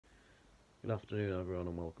Good afternoon everyone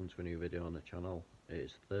and welcome to a new video on the channel.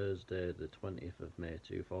 It's Thursday the 20th of May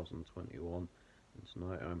 2021 and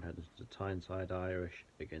tonight I'm heading to Tyneside Irish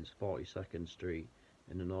against 42nd Street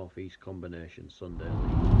in the North East Combination Sunday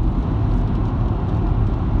League.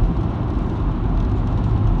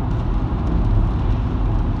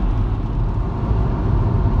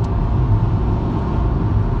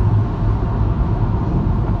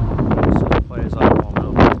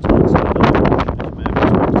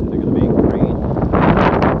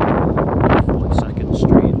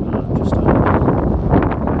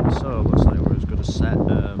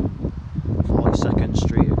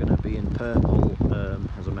 Purple,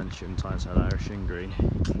 as I mentioned, Tyneside Irish in green.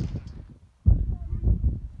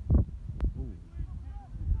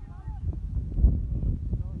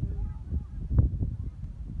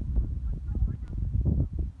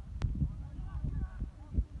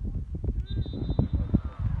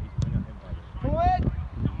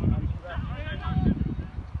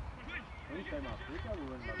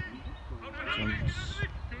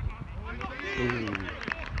 Ooh,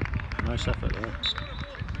 nice effort there.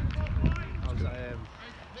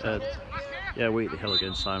 Yeah, Wheatley Hill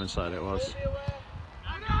against Tyneside it was.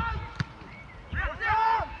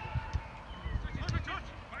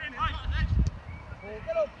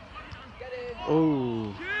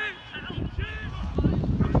 Oh.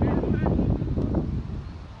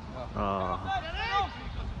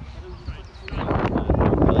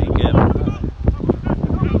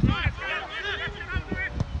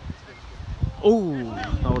 Oh,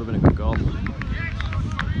 that would have been a good goal.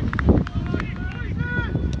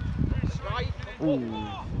 Ooh.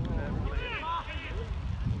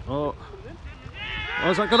 Oh,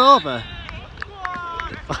 was that gone over?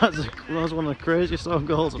 That was one of the craziest own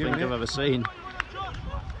goals I think I've ever seen.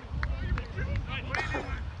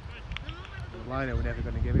 The liner were never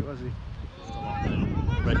going to give it, was he?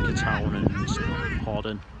 Redcar Town and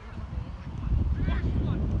Horden.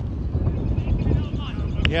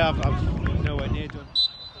 Yeah, I've nowhere near done.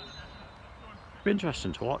 It'd be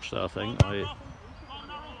interesting to watch though, I think.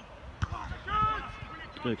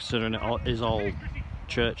 Considering it is all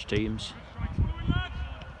church teams.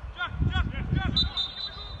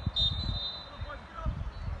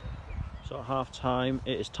 So at half time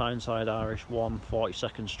it is Tyneside Irish 1,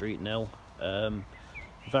 42nd Street 0.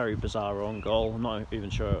 Very bizarre own goal. I'm not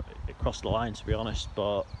even sure it crossed the line to be honest,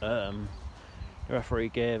 but the referee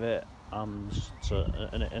gave it, and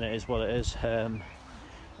it is what it is.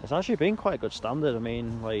 It's actually been quite a good standard. I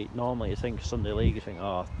mean, like normally you think Sunday League, you think,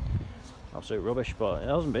 oh, absolute rubbish, but it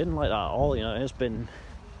hasn't been like that at all. You know, it's been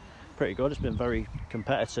pretty good. It's been very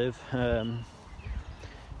competitive. You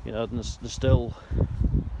know, there's still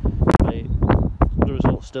like, the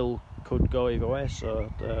result still could go either way. So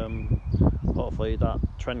hopefully that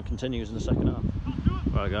trend continues in the second half.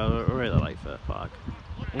 Right, guys, I really like Fair Park.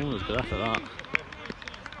 Oh, there's good after that.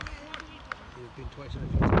 You've been twice in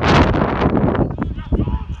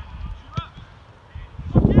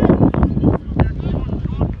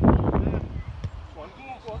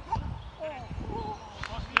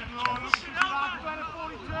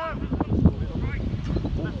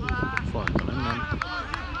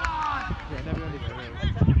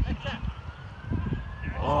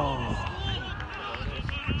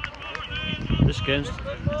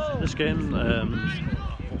This game,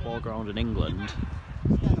 football ground in England.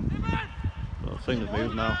 So things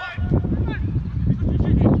move now.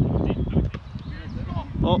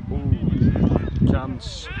 Oh, ooh,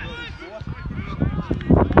 chance.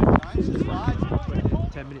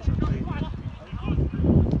 10 minutes on three.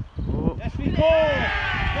 Oh.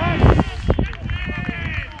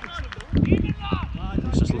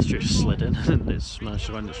 It's just literally slid in and it's managed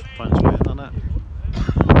to find its way in on it.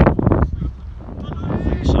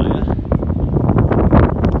 So yeah,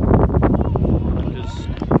 because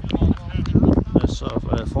there's sort of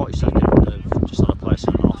 42nd they've just had a player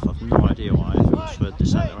sent off. I've no idea why, if it was for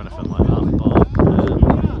dissent or anything like that, but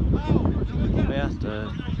yeah,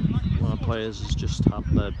 one of the players has just had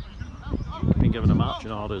been given a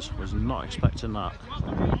marching orders. Was not expecting that.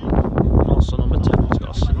 Also number 10 has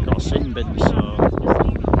got a sin bin, so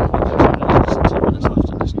 10 minutes left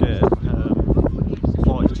in this game.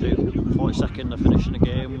 42nd they're finishing the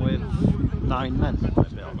game with 9 men, a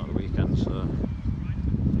bit on the weekend, so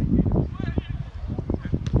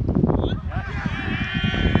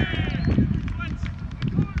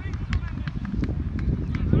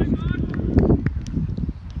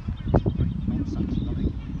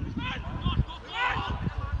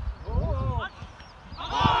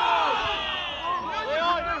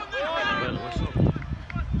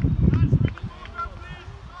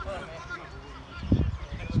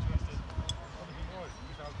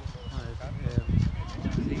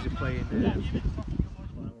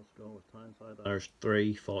Final score with Tyneside Irish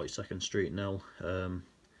 3, 42nd Street 0.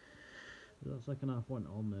 The second half went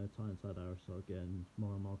on there, Tyneside Irish sort of getting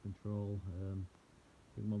more and more control.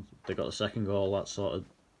 Once they got the second goal, that sort of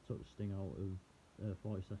took the sting out of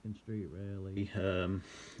 42nd Street really.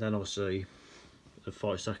 Then obviously the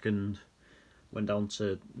 42nd went down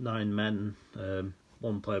to 9 men,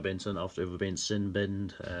 one player being sent off, the other being sin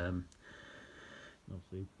binned.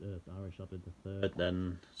 Obviously Irish added the third,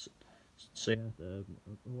 then a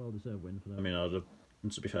well deserved win for them. I mean,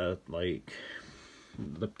 to be fair, like,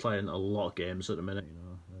 they're playing a lot of games at the minute, you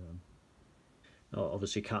know.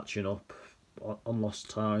 Obviously catching up on lost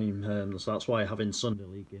time, so that's why having Sunday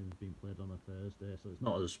league games being played on a Thursday, so it's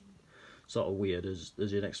not as sort of weird as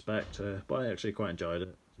you'd expect. But I actually quite enjoyed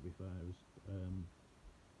it. To be fair,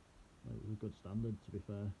 it was a good standard. To be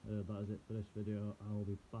fair, that is it for this video. I'll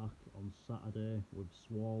be back on Saturday with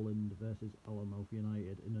Swarland versus Allenmouth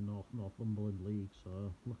United in the Northumberland League.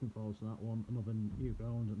 So looking forward to that one. Another new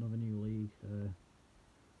ground, another new league.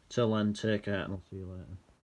 Till then, take care, and I'll see you later.